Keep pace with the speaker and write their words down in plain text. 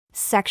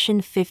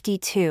Section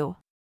 52.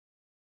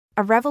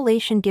 A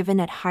revelation given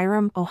at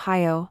Hiram,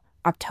 Ohio,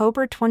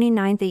 October 29,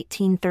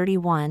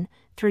 1831,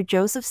 through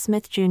Joseph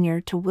Smith, Jr.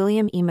 to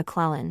William E.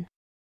 McClellan.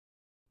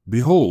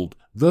 Behold,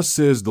 thus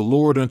says the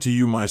Lord unto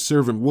you, my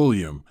servant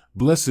William,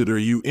 blessed are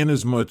you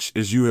inasmuch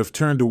as you have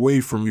turned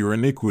away from your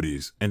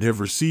iniquities, and have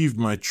received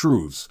my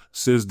truths,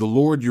 says the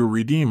Lord your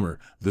Redeemer,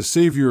 the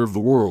Savior of the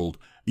world,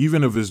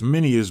 even of as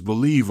many as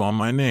believe on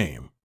my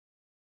name.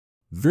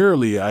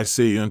 Verily I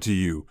say unto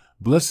you,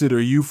 blessed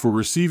are you for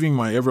receiving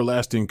my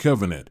everlasting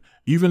covenant,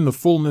 even the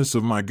fullness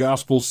of my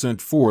gospel sent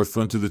forth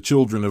unto the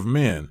children of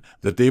men,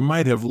 that they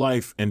might have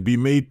life and be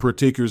made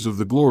partakers of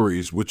the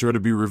glories which are to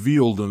be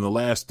revealed in the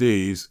last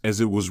days, as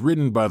it was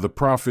written by the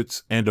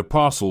prophets and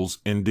apostles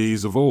in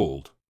days of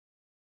old.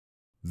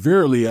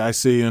 Verily I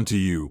say unto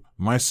you,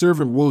 my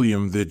servant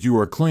William, that you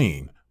are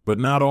clean, but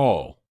not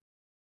all.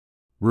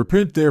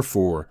 Repent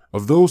therefore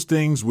of those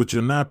things which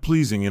are not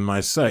pleasing in my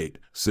sight,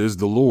 says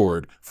the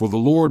Lord, for the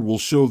Lord will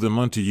show them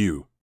unto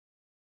you.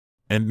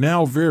 And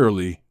now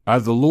verily, I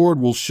the Lord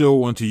will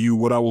show unto you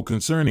what I will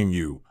concerning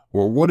you,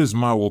 or what is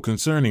my will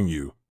concerning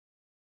you.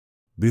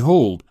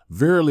 Behold,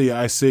 verily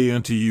I say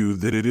unto you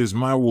that it is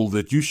my will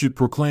that you should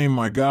proclaim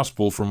my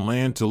gospel from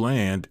land to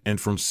land, and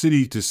from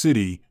city to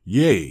city,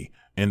 yea,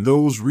 and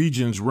those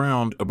regions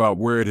round about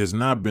where it has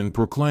not been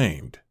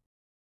proclaimed.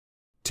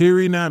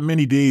 Tarry not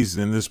many days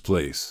in this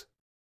place.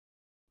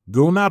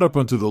 Go not up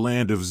unto the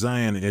land of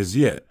Zion as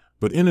yet,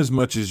 but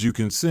inasmuch as you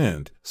can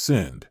send,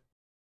 send.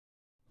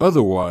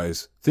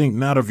 Otherwise, think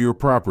not of your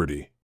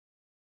property.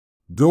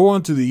 Go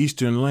unto the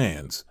eastern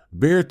lands,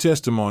 bear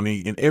testimony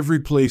in every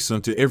place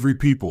unto every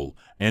people,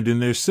 and in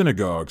their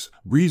synagogues,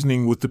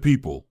 reasoning with the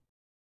people.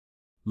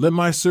 Let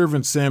my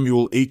servant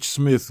Samuel H.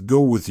 Smith go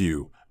with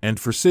you,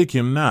 and forsake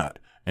him not,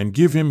 and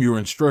give him your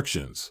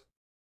instructions.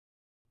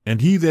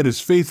 And he that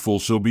is faithful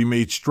shall be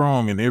made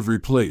strong in every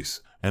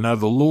place, and I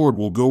the Lord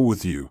will go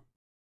with you.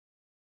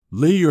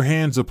 Lay your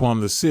hands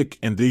upon the sick,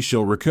 and they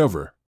shall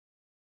recover.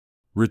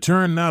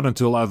 Return not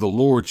until I the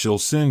Lord shall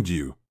send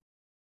you.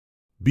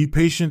 Be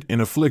patient in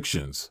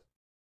afflictions.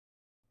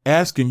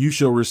 Ask and you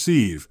shall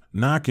receive,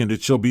 knock and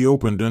it shall be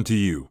opened unto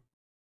you.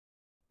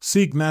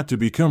 Seek not to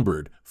be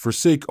cumbered,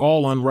 forsake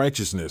all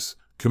unrighteousness,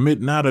 commit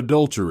not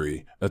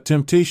adultery, a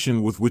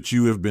temptation with which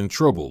you have been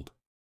troubled.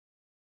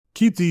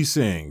 Keep these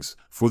sayings,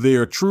 for they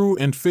are true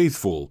and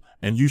faithful,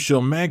 and you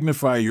shall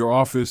magnify your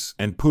office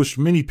and push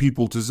many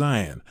people to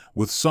Zion,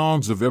 with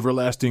songs of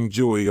everlasting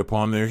joy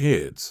upon their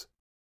heads.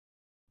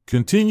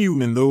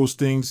 Continue in those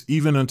things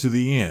even unto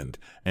the end,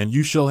 and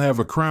you shall have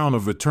a crown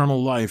of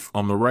eternal life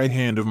on the right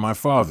hand of my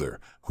Father,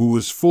 who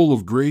is full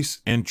of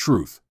grace and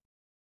truth.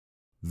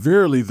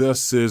 Verily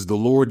thus says the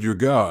Lord your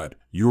God,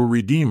 your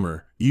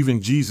Redeemer,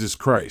 even Jesus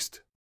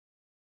Christ.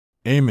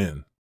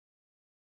 Amen.